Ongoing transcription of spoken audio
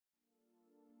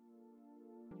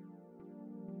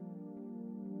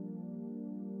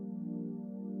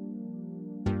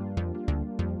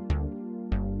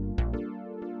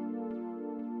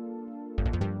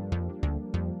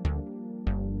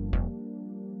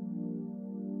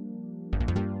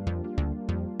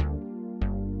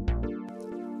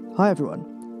Hi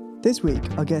everyone. This week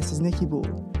our guest is Nikki Ball,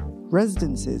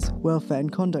 Residences Welfare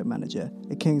and Conduct Manager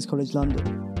at King's College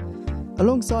London.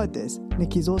 Alongside this,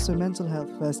 Nikki is also a mental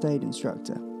health first aid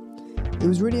instructor. It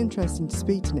was really interesting to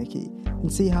speak to Nikki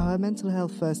and see how her mental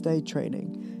health first aid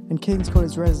training and King's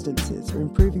College Residences are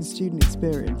improving student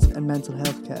experience and mental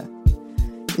health care.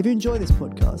 If you enjoy this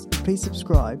podcast, please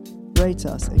subscribe, rate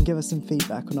us and give us some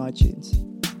feedback on iTunes.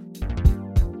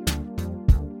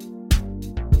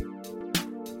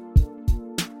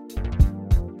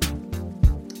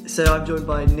 So I'm joined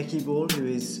by Nikki Ball, who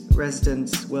is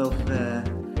Residence Welfare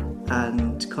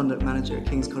and Conduct Manager at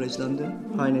King's College London.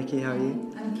 Hi Nikki, how are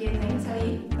you? I'm good, thanks. How are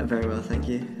you? I'm very well, thank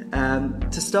you.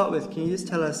 To start with, can you just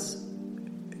tell us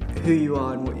who you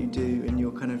are and what you do and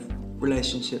your kind of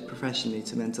relationship professionally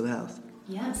to mental health?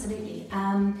 Yeah, absolutely.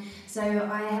 So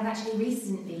I have actually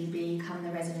recently become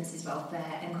the Residences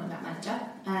Welfare and Conduct Manager.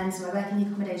 So I work in the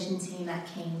accommodation team at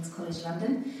King's College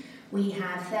London. We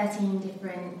have 13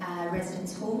 different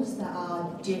residence halls that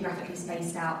are geographically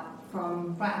spaced out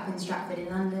from right up in Stratford in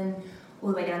London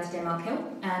all the way down to Denmark Hill,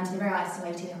 and they're very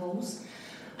isolated halls.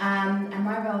 And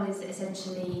my role is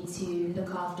essentially to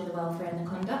look after the welfare and the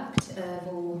conduct of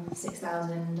all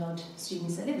 6,000 odd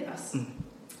students that live with us.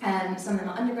 Some of them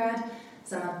are undergrad,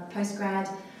 some are postgrad,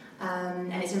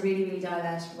 and it's a really, really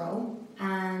diverse role.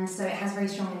 And so it has very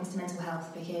strong links to mental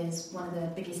health, because one of the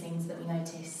biggest things that we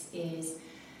notice is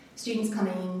students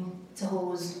coming to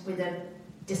halls with a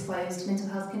disclosed mental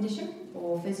health condition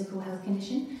or physical health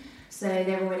condition. So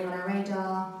they're already on our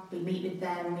radar, we meet with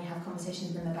them, we have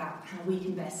conversations with them about how we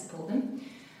can best support them.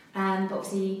 But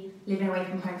obviously, living away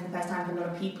from home for the first time for a lot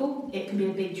of people, it can be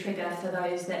a big trigger for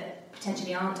those that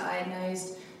potentially aren't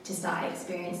diagnosed to start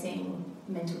experiencing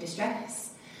mental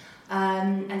distress.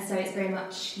 And so it's very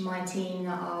much my team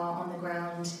that are on the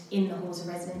ground in the halls of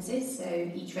residences.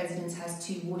 So each residence has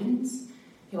 2 wardens,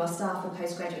 who are staff or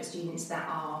postgraduate students that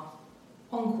are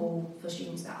on call for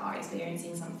students that are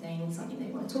experiencing something they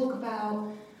want to talk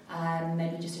about,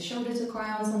 maybe just a shoulder to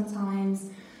cry on sometimes.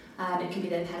 It could be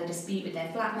they've had a dispute with their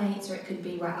flatmates, or it could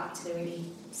be right up to the really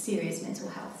serious mental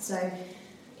health. So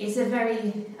it's a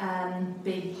very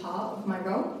big part of my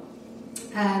role.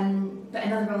 But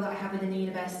another role that I have within the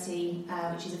university,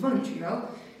 which is a voluntary role,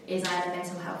 is I am a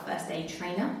mental health first aid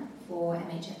trainer for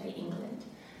MHFA England.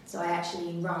 So I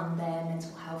actually run their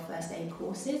mental health first aid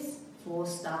courses for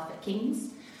staff at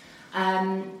King's.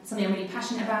 Something I'm really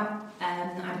passionate about.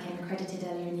 I became accredited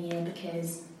earlier in the year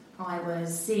because I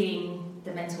was seeing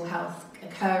the mental health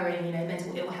occurring,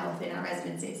 mental ill health in our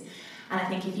residences. And I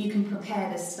think if you can prepare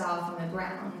the staff on the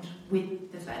ground with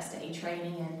the first aid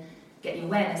training and get the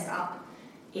awareness up,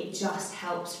 it just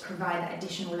helps provide that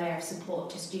additional layer of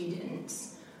support to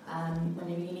students when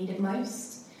they really need it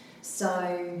most. So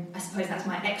I suppose that's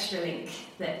my extra link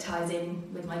that ties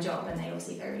in with my job, and they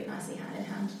obviously go really nicely hand in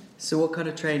hand. So what kind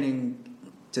of training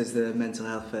does the mental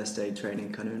health first aid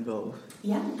training kind of involve?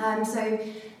 Yeah, so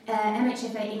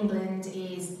MHFA England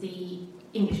is the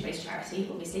English-based charity,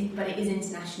 obviously, but it is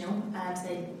international. So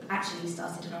they actually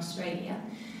started in Australia.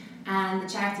 And the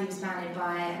charity was founded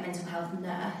by a mental health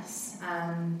nurse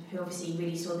who obviously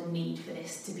really saw the need for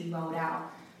this to be rolled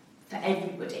out for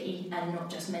everybody and not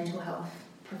just mental health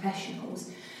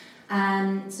professionals.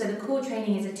 So the core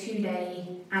training is a 2-day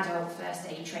adult first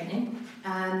aid training.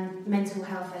 Mental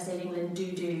Health First Aid England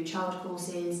do child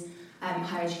courses,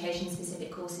 higher education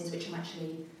specific courses, which I'm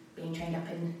actually being trained up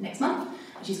in next month,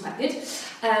 which is quite good.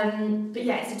 But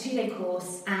yeah, it's a 2-day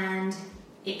course, and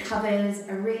it covers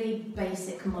a really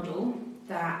basic model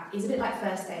that is a bit like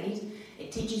first aid.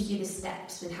 It teaches you the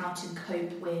steps with how to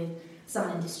cope with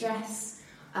someone in distress,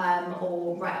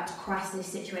 or right up to crisis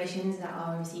situations that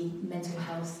are obviously mental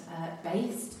health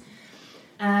based.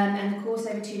 And the course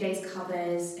over 2 days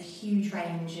covers a huge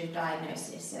range of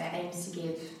diagnosis. So it aims to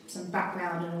give some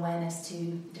background and awareness to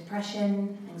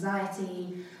depression,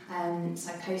 anxiety,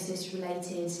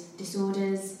 psychosis-related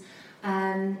disorders.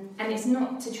 And it's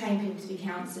not to train people to be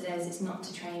counsellors, it's not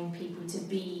to train people to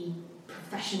be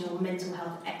professional mental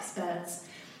health experts.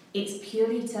 It's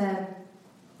purely to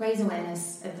raise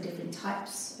awareness of the different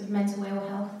types of mental ill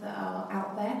health that are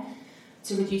out there,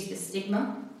 to reduce the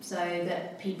stigma so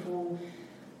that people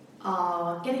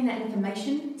are getting that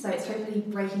information. So it's hopefully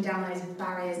breaking down those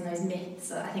barriers and those myths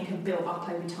that I think have built up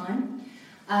over time,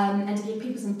 and to give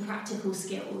people some practical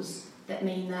skills that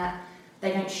mean that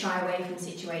they don't shy away from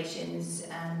situations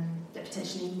that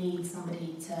potentially need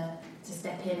somebody to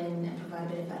step in and provide a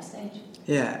bit of first aid.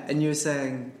 Yeah, and you were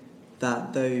saying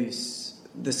that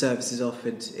the services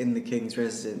offered in the King's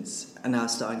Residence are now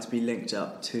starting to be linked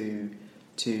up to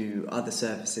other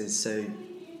services. So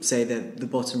say that the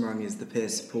bottom rung is the peer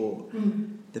support.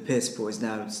 The peer support is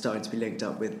now starting to be linked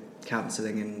up with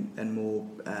counselling and more,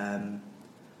 I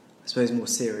suppose, more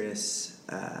serious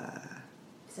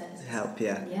help.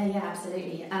 Yeah,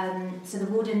 absolutely. So the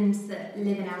wardens that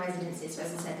live in our residences, so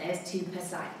as I said, there's 2 per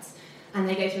site, and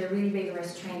they go through a really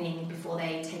rigorous training before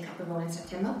they take up the role in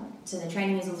September. So the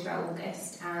training is all throughout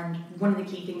August, and one of the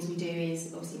key things we do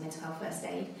is obviously mental health first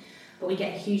aid, but we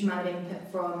get a huge amount of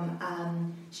input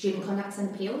from student conduct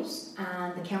and appeals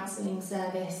and the counselling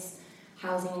service,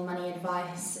 housing and money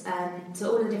advice,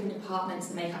 so all the different departments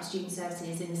that make up student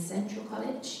services in the central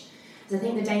college. So I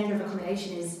think the danger of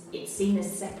accommodation is it's seen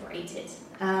as separated.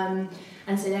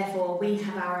 And so therefore we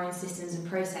have our own systems and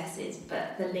processes,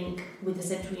 but the link with the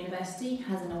central university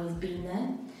hasn't always been there.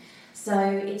 So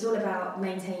it's all about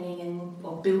maintaining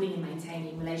or building and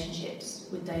maintaining relationships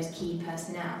with those key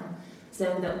personnel,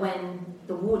 so that when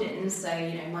the wardens, so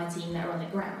my team that are on the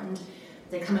ground,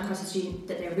 they come across a student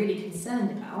that they're really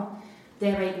concerned about,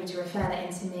 they're able to refer that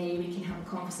into me. We can have a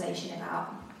conversation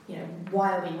about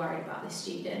why are we worried about this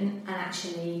student, and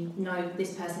actually no,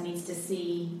 this person needs to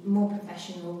see more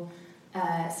professional,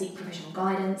 seek professional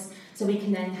guidance, so we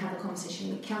can then have a conversation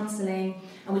with counselling,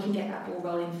 and we can get that ball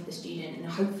rolling for the student and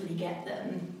hopefully get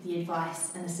them the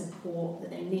advice and the support that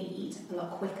they need a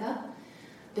lot quicker.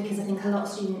 Because I think a lot of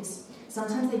students,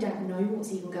 sometimes they don't know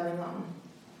what's even going on.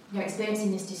 They're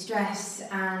experiencing this distress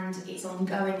and it's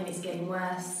ongoing and it's getting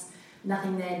worse.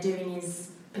 Nothing they're doing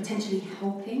is potentially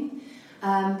helping.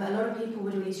 But a lot of people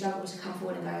would really struggle to come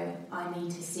forward and go, I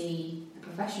need to see a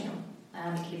professional.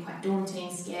 It can be quite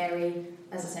daunting, scary,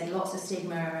 as I said, lots of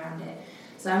stigma around it.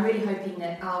 So I'm really hoping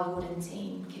that our warden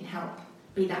team can help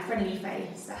be that friendly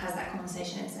face that has that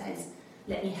conversation and says,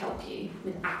 let me help you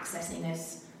with accessing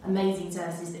those amazing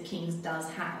services that King's does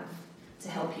have to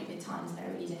help you with times that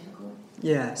are really difficult.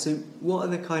 Yeah, so what are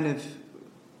the kind of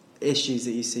issues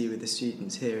that you see with the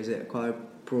students here? Is it quite a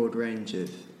broad range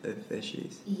of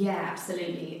issues? Yeah,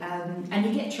 absolutely. And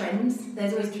you get trends.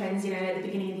 There's always trends, at the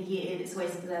beginning of the year. There's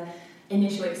always the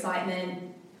initial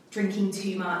excitement, drinking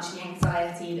too much, the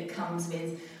anxiety that comes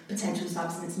with potential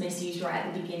substance misuse right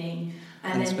at the beginning.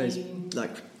 And then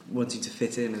like wanting to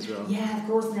fit in as well. Yeah, of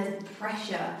course, and there's the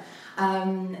pressure.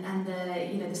 And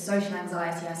the social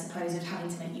anxiety, I suppose, of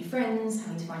having to make new friends,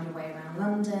 having to find your way around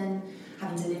London,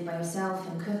 having to live by yourself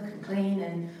and cook and clean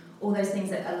and all those things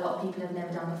that a lot of people have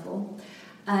never done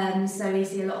before. So we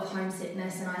see a lot of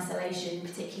homesickness and isolation,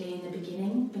 particularly in the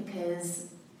beginning, because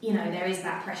there is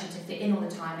that pressure to fit in all the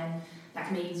time, and that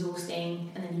can be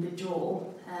exhausting, and then you withdraw.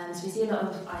 So we see a lot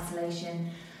of isolation.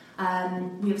 We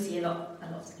obviously see a lot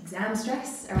of exam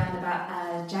stress around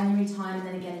about January time, and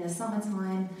then again in the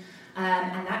summertime.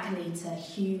 And that can lead to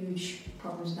huge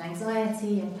problems with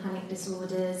anxiety and panic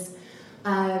disorders.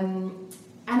 And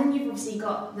then you've obviously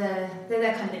got they're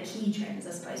kind of the key trends,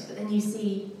 I suppose, but then you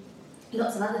see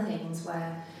lots of other things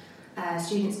where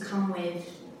students come with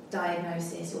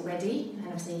diagnosis already, and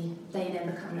obviously they then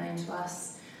become known to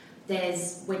us.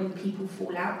 There's when people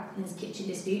fall out, and there's kitchen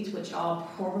disputes, which are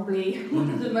probably one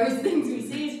of the most things we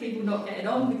see is people not getting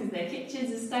on because their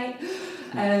kitchens are state.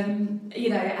 And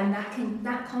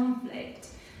that conflict,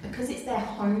 because it's their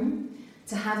home,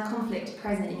 to have conflict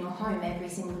present in your home every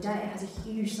single day, it has a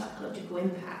huge psychological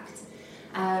impact,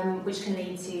 which can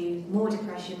lead to more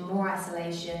depression, more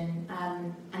isolation,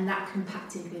 and that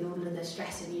compacted with all of the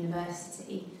stress of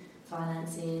university,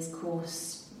 finances,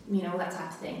 course, all that type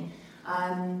of thing.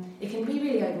 It can be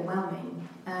really overwhelming,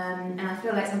 and I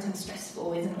feel like sometimes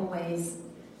stressful isn't always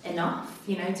enough,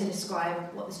 to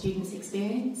describe what the students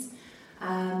experience.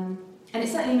 And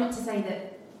it's certainly not to say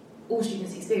that all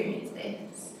students experience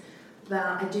this, but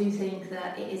I do think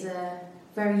that it is a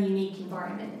very unique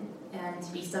environment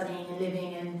to be studying and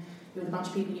living and with a bunch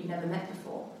of people you've never met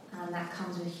before, and that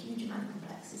comes with a huge amount of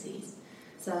complexities.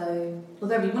 So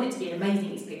although we want it to be an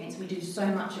amazing experience, we do so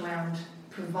much around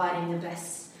providing the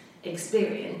best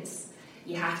experience,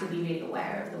 you have to be really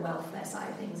aware of the welfare side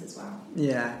of things as well.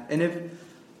 Yeah, and if,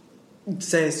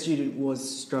 say, a student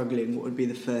was struggling, what would be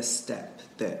the first step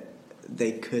that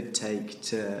they could take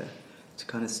to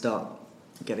kind of start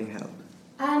getting help?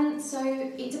 So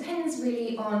it depends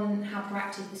really on how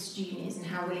proactive the student is and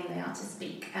how willing they are to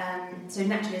speak. So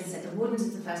naturally, as I said, the wardens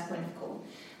is the first point of call.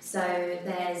 So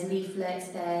there's leaflets,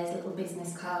 there's little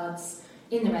business cards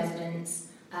in the residence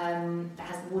that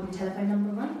has the warden telephone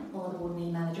number on or the warden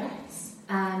email address.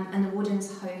 And the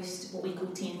wardens host what we call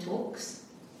team talks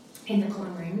in the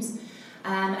common rooms.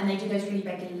 And they do those really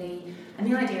regularly.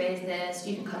 And the idea is the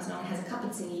student comes along, has a cup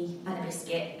of tea and a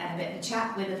biscuit and a bit of a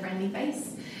chat with a friendly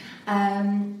face.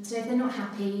 So if they're not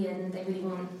happy and they really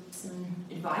want some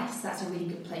advice, that's a really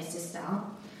good place to start.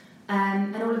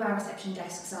 And all of our reception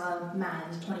desks are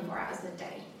manned 24 hours a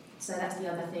day. So that's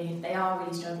the other thing. If they are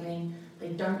really struggling, they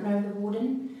don't know the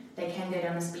warden, they can go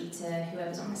down and speak to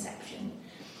whoever's on reception.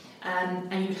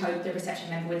 And you would hope the reception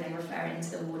member would then refer it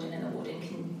into the warden, and the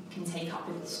warden can take up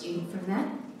with the student from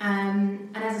there.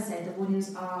 And as I said, the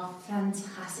wardens are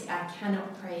fantastic. I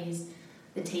cannot praise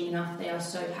the team enough. They are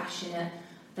so passionate.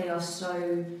 They are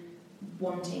so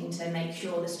wanting to make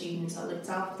sure the students are looked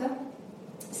after.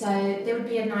 So there would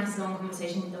be a nice long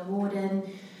conversation with the warden,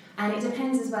 and it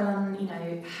depends as well on, you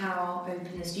know, how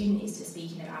open the student is to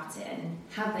speaking about it, and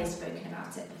have they spoken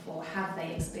about it before, have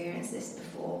they experienced this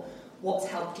before, what's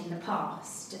helped in the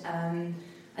past, and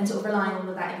sort of relying on all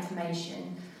of that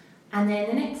information. And then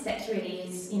the next steps really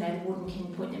is, you know, the warden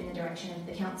can point them in the direction of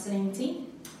the counselling team,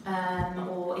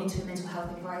 or into a mental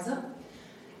health advisor.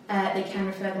 They can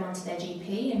refer them on to their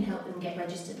GP and help them get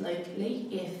registered locally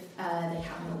if they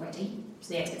haven't already.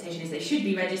 So the expectation is they should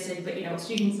be registered, but you know what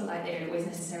students are like, they don't always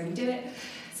necessarily do it.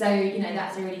 So, you know,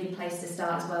 that's a really good place to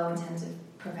start as well in terms of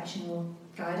professional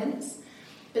guidance.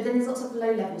 But then there's lots of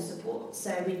low-level support.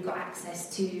 So we've got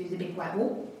access to the Big White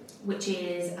Wall, which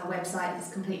is a website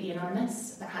that's completely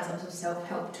anonymous, that has lots of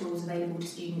self-help tools available to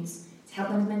students to help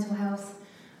them with mental health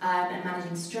and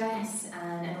managing stress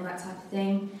and all that type of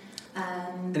thing.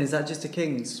 And is that just a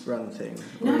King's run thing?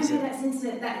 No,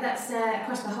 that's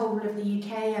across the whole of the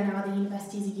UK. I know other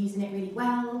universities are using it really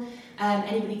well.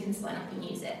 Anybody can sign up and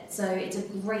use it. So it's a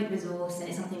great resource, and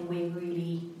it's something we're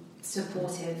really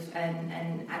supportive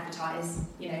and advertise,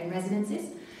 you know, in residences.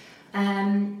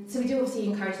 So we do obviously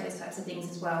encourage those types of things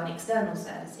as well, and external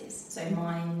services. So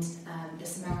Mind, the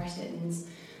Samaritans.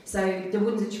 So the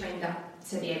wardens are trained up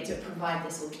to be able to provide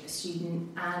this all to the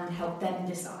student and help them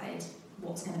decide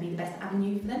what's going to be the best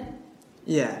avenue for them.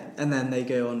 Yeah, and then they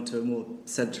go on to a more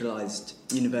centralised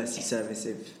university service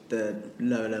if the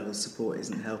lower level support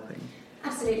isn't helping.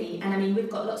 Absolutely, and I mean, we've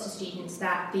got lots of students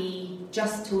that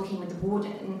just talking with the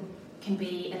warden can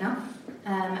be enough,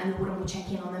 and the warden will check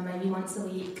in on them maybe once a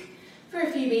week for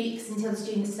a few weeks until the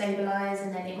students stabilise,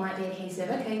 and then it might be a case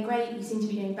of, okay, great, you seem to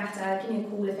be doing better, give me a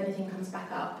call if anything comes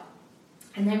back up.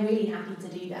 And they're really happy to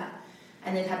do that.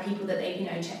 And they've had people that they've, you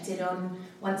know, checked in on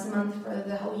once a month for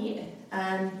the whole year.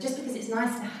 Just because it's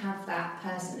nice to have that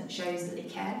person that shows that they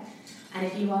care. And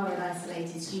if you are an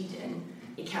isolated student,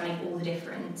 it can make all the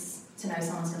difference to know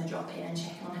someone's going to drop in and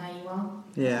check on how you are.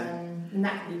 Yeah. And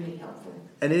that can be really helpful.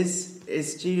 And is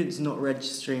students not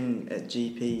registering at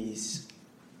GPs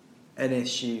an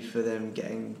issue for them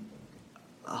getting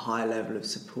a high level of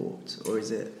support, or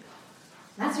is it?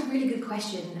 That's a really good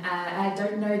question. I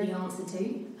don't know the answer to.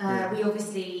 We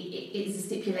obviously, it is a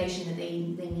stipulation that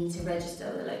they need to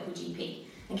register with a local GP.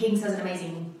 And King's has an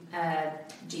amazing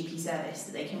GP service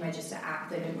that they can register at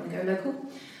if they don't want to go local.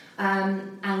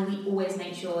 And we always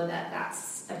make sure that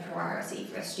that's a priority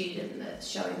for a student that's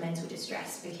showing mental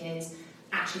distress, because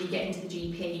actually getting to the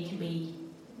GP can be,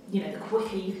 you know, the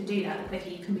quicker you can do that, the quicker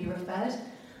you can be referred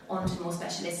on to more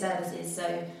specialist services.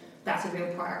 So that's a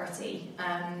real priority.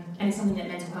 And it's something that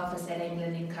Mental Health First Aid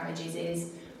England encourages,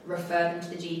 is refer them to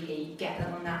the GP, get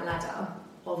them on that ladder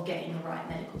of getting the right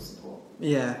medical support.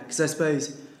 Yeah, because I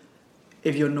suppose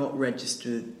if you're not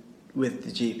registered with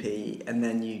the GP and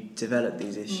then you develop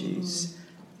these issues,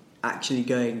 actually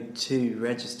going to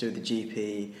register with the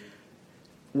GP,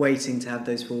 waiting to have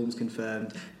those forms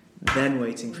confirmed, then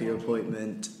waiting for your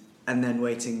appointment, and then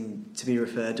waiting to be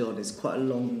referred on is quite a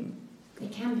long...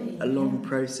 It can be. A long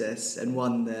process, and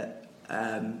one that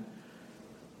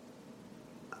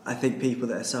I think people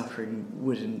that are suffering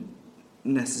wouldn't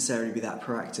necessarily be that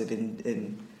proactive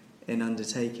in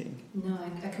undertaking. No,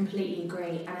 I completely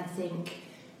agree. And I think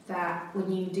that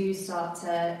when you do start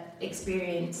to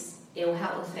experience ill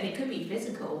health, and it could be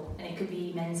physical and it could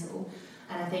be mental,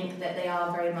 and I think that they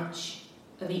are very much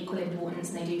of equal importance,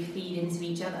 and they do feed into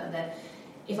each other. That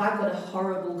if I've got a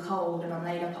horrible cold and I'm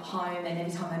laid up at home and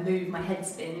every time I move my head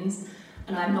spins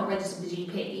and I'm not registered with the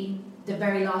GP, the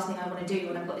very last thing I want to do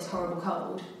when I've got this horrible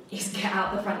cold is get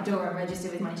out the front door and register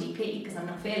with my GP because I'm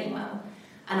not feeling well.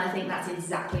 And I think that's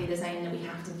exactly the same that we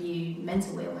have to view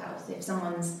mental ill health. If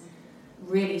someone's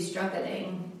really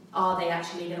struggling, are they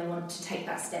actually going to want to take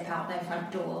that step out their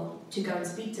front door to go and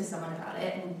speak to someone about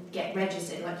it and get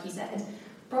registered, like you said?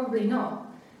 Probably not.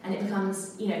 And it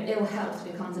becomes, you know, ill health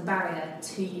becomes a barrier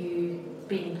to you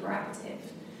being proactive.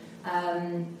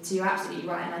 So you're absolutely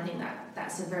right, and I think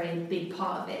that's a very big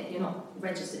part of it. If you're not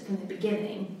registered from the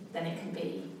beginning, then it can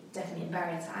be definitely a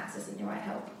barrier to accessing the right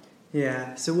help.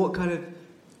 Yeah, so what kind of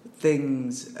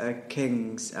things are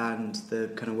King's and the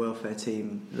kind of welfare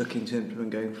team looking to implement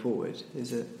going forward?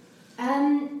 Is it?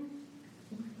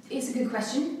 It's a good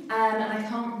question, and I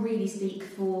can't really speak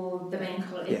for the main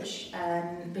college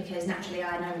because naturally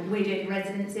I know we're doing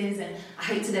residences, and I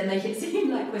hate to then make it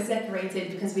seem like we're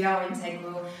separated because we are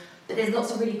integral. But there's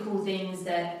lots of really cool things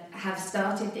that have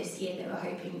started this year that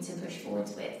we're hoping to push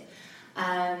forwards with.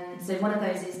 So one of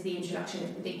those is the introduction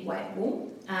of the Big White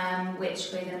Wall,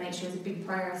 which we're going to make sure is a big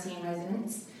priority in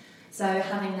residence. So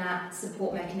having that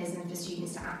support mechanism for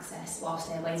students to access whilst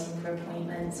they're waiting for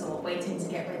appointments or waiting to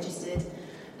get registered.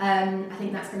 I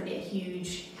think that's going to be a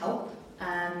huge help.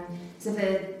 So if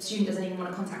a student doesn't even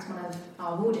want to contact one of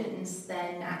our wardens,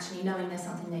 then actually knowing there's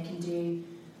something they can do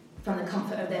from the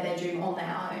comfort of their bedroom on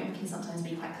their own can sometimes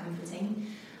be quite comforting.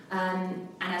 And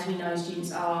as we know,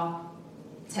 students are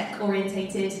tech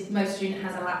orientated. Most student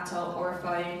has a laptop or a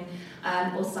phone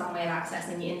or some way of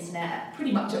accessing the internet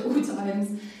pretty much at all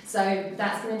times. So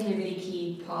that's going to be a really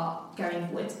key part going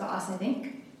forwards for us, I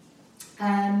think.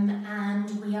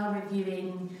 And we are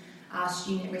reviewing our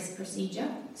student risk procedure.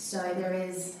 So there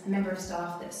is a member of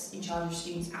staff that's in charge of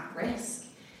students at risk,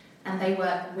 and they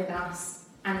work with us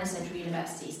and the Central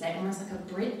University, so they're almost like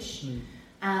a bridge.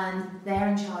 And they're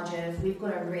in charge of, we've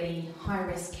got a really high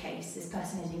risk case, this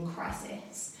person is in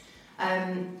crisis.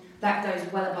 That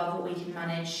goes well above what we can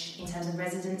manage in terms of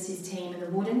residences team and the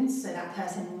wardens, so that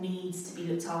person needs to be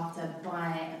looked after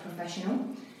by a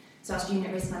professional. So our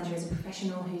student risk manager is a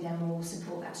professional who then will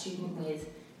support that student with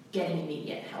getting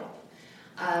immediate help.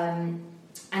 And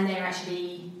they're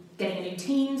actually getting a new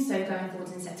team, so going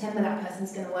forward in September, that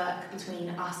person's going to work between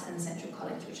us and the Central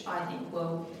College, which I think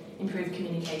will improve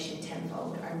communication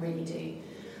tenfold. I really do.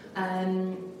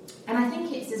 And I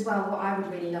think it's as well, what I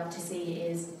would really love to see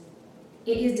is,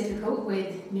 it is difficult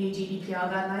with new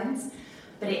GDPR guidelines,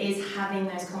 but it is having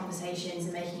those conversations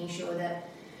and making sure that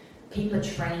people are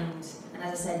trained, and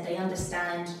as I said, they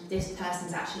understand this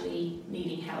person's actually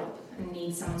needing help and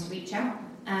needs someone to reach out,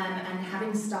 and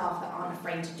having staff that aren't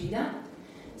afraid to do that.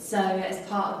 So as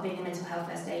part of being a mental health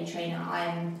first aid trainer, I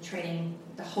am training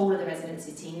the whole of the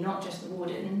residency team, not just the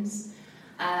wardens,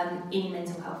 in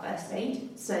mental health first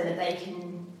aid, so that they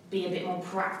can be a bit more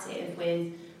proactive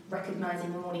with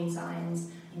recognising the warning signs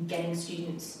and getting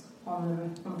students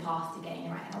on the path to getting the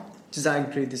right help. Does that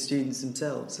include the students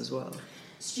themselves as well?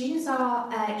 Students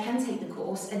can take the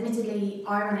course. Admittedly,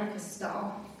 I run it for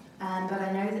staff, but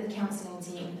I know that the counselling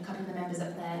team, a couple of the members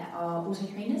up there are also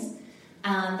trainers,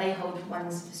 and they hold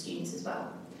ones for students as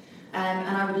well.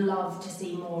 And I would love to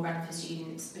see more run for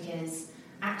students, because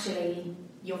actually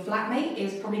your flatmate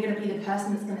is probably going to be the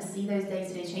person that's going to see those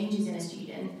day-to-day changes in a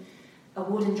student. A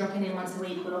warden dropping in once a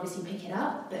week will obviously pick it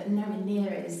up, but nowhere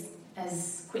near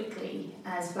as quickly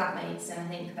as flatmates, and I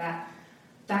think that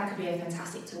could be a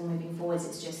fantastic tool moving forwards.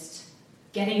 It's just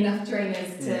getting enough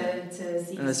trainers to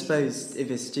see. And I suppose if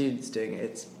a student's doing it,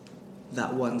 it's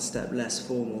that one step less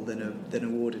formal than a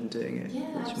warden doing it,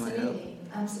 which might help.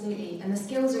 Absolutely. And the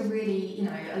skills are really,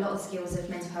 a lot of skills of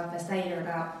mental health first aid are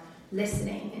about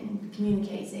listening and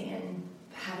communicating and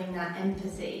having that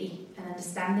empathy and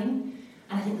understanding.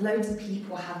 And I think loads of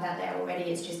people have that there already.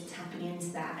 It's just tapping into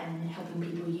that and helping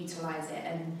people utilise it,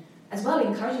 and as well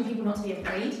encouraging people not to be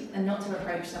afraid and not to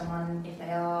approach someone if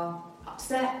they are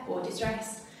upset or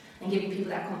distressed, and giving people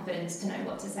that confidence to know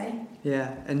what to say.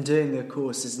 Yeah, and doing the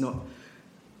course is not,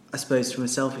 I suppose from a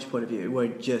selfish point of view, it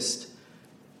won't just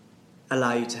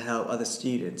allow you to help other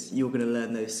students. You're going to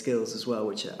learn those skills as well,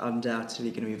 which are undoubtedly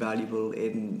going to be valuable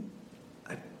in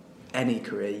any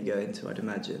career you go into, I'd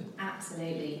imagine.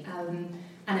 Absolutely. And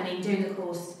I mean, doing the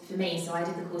course for me, so I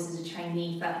did the course as a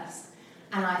trainee first,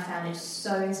 and I found it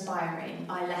so inspiring.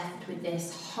 I left with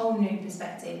this whole new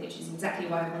perspective, which is exactly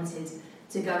why I wanted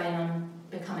to go in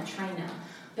and become a trainer.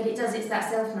 But it's that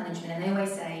self-management, and they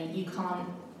always say you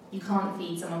can't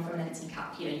feed someone from an empty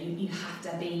cup. You have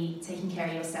to be taking care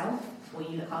of yourself before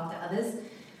you look after others.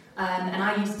 And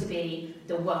I used to be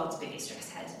the world's biggest stress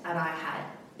head, and I had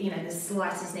the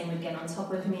slightest thing would get on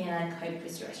top of me, and I coped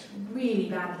with stress really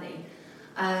badly.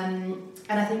 And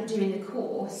I think doing the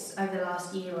course over the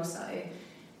last year or so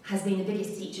has been the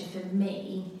biggest teacher for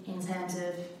me in terms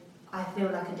of I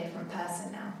feel like a different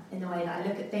person now in the way that I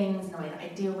look at things, in the way that I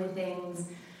deal with things.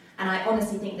 And I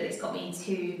honestly think that it's got me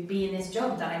to be in this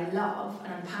job that I love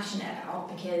and I'm passionate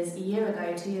about, because a year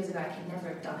ago, 2 years ago, I could never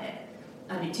have done it.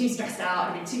 I'd be too stressed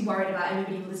out, I'd be too worried about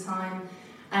everybody all the time.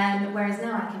 Whereas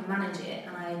now I can manage it,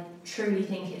 and I truly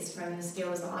think it's from the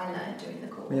skills that I learned during the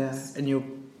course. Yeah, and you're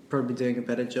probably doing a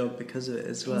better job because of it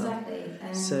as well. Exactly,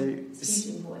 so it's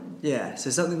hugely important. Yeah, so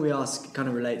something we ask kind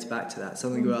of relates back to that.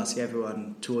 Something we ask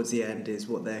everyone towards the end is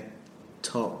what their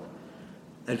top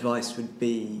advice would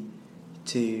be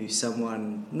to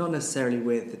someone, not necessarily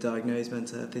with a diagnosed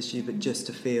mental health issue, but just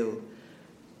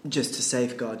to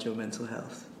safeguard your mental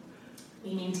health?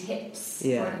 You mean tips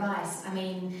Yeah. or advice? I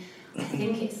mean, I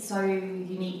think it's so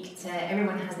unique to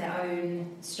everyone has their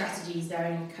own strategies, their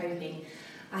own coping.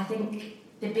 I think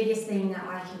the biggest thing that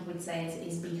I would say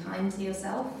is be kind to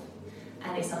yourself,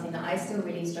 and it's something that I still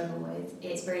really struggle with.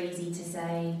 It's very easy to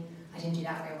say, I didn't do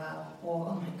that very well, or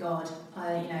oh my god,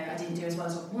 I didn't do as well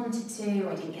as I wanted to,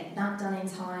 or I didn't get that done in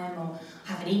time, or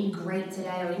I haven't eaten great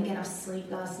today, or I didn't get enough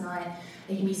sleep last night.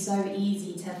 It can be so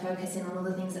easy to focus in on all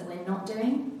the things that we're not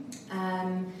doing.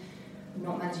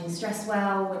 Not managing stress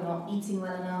well, we're not eating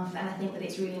well enough, and I think that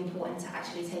it's really important to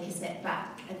actually take a step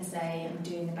back and say, I'm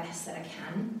doing the best that I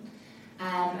can.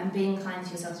 And being kind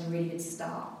to yourself is a really good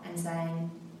start, and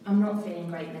saying, I'm not feeling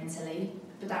great mentally,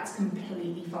 but that's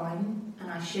completely fine,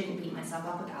 and I shouldn't beat myself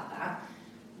up about that.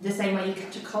 The same way you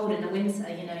catch a cold in the winter,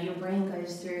 your brain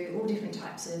goes through all different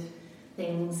types of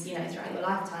things, throughout your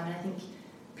lifetime, and I think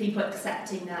people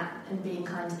accepting that and being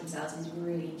kind to themselves is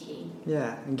really key.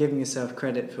 Yeah, and giving yourself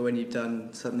credit for when you've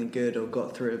done something good or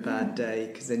got through a bad day,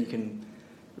 because then you can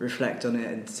reflect on it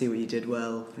and see what you did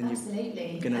well, and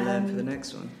Absolutely. you're going to learn for the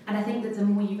next one. And I think that the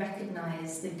more you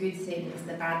recognise the good things,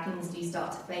 the bad things do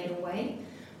start to fade away.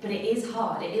 But it is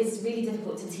hard. It is really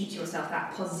difficult to teach yourself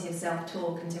that positive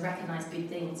self-talk and to recognise good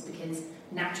things, because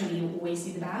naturally you always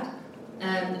see the bad.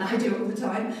 I do it all the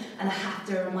time, and I have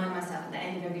to remind myself at the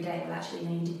end of every day, well, actually,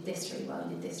 you did this really well,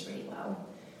 you did this really well.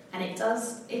 And it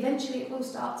does, eventually it will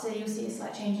start to, you'll see a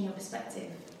slight change in your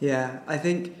perspective. Yeah, I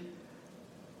think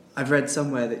I've read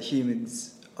somewhere that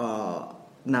humans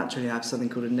naturally have something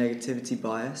called a negativity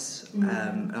bias.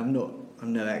 I'm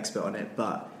no expert on it,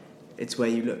 but it's where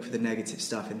you look for the negative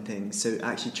stuff in things. So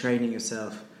actually training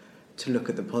yourself to look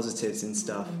at the positives in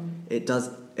stuff, it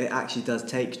actually does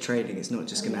take training. It's not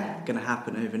just gonna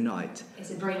happen overnight.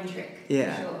 It's a brain trick,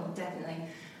 yeah. For sure, definitely.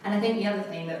 And I think the other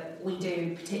thing that we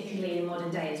do, particularly in modern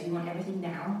day, is we want everything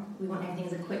now. We want everything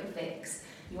as a quick fix.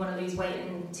 You want to lose weight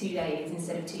in 2 days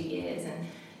instead of 2 years, and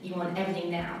you want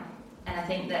everything now. And I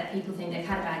think that people think they've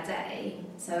had a bad day,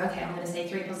 so okay, I'm going to say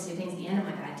 3 positive things at the end of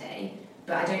my bad day,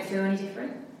 but I don't feel any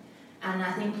different. And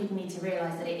I think people need to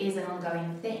realise that it is an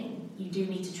ongoing thing. You do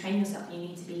need to train yourself, you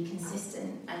need to be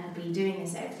consistent and be doing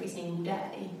this every single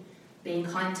day. Being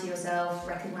kind to yourself,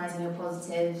 recognising your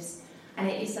positives, and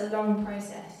it's a long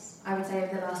process. I would say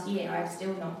over the last year, I'm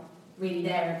still not really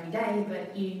there every day,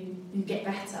 but you get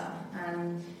better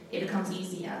and it becomes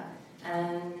easier.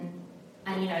 And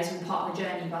it's all part of the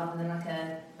journey rather than like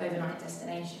a overnight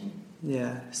destination.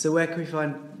 Yeah. So where can we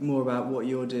find more about what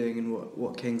you're doing and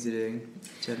what Kings are doing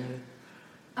generally?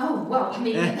 Oh, well,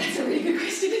 that's a really good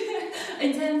question.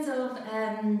 In terms of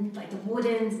the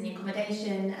wardens and the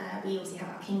accommodation, we obviously have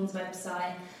our King's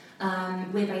website.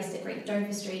 We're based at Great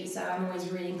Dover Street, so I'm always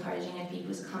really encouraging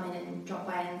people to come in and drop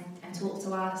by and talk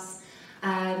to us.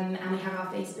 And we have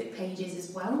our Facebook pages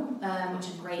as well, which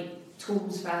are great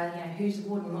tools for who's the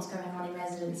warden, what's going on in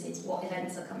residences, what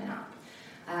events are coming up,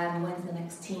 when's the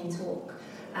next team talk.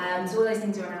 So all those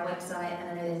things are on our website, and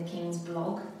I know there's a King's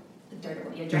blog. I don't know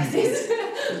what the address is,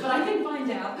 but I can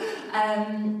find out.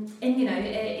 And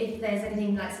if there's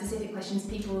anything like specific questions,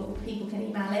 people can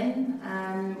email in.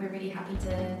 We're really happy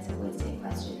to always take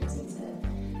questions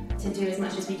and to do as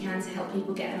much as we can to help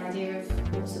people get an idea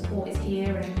of what support is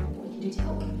here and what we can do to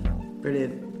help.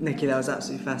 Brilliant. Nikki, that was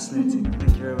absolutely fascinating.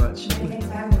 Thank you very much. Thanks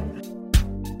for having me.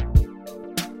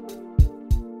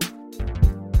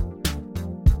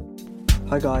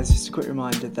 Hi guys, just a quick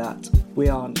reminder that we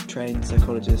aren't trained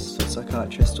psychologists or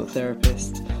psychiatrists or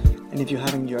therapists, and if you're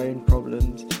having your own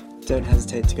problems, don't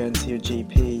hesitate to go and see your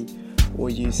GP or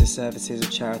use the services of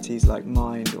charities like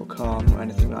Mind or Calm or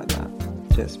anything like that.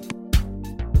 Cheers.